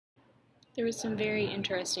There was some very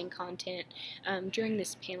interesting content during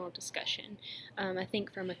this panel discussion. I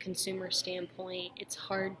think from a consumer standpoint, it's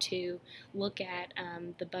hard to look at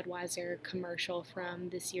the Budweiser commercial from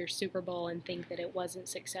this year's Super Bowl and think that it wasn't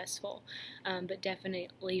successful. But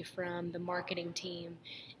definitely from the marketing team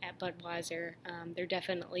at Budweiser, they're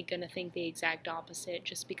definitely going to think the exact opposite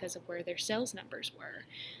just because of where their sales numbers were.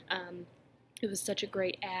 It was such a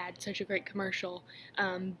great ad, such a great commercial,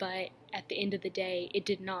 but at the end of the day, it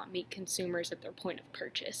did not meet consumers at their point of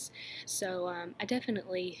purchase. So I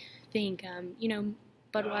definitely think,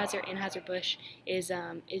 Budweiser Anheuser-Busch is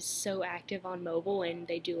so active on mobile, and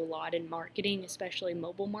they do a lot in marketing, especially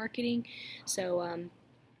mobile marketing. So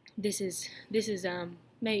this is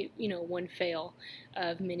one fail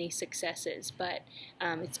of many successes, but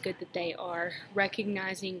it's good that they are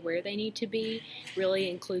recognizing where they need to be, really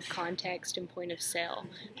include context and point of sale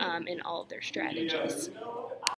in all of their strategies.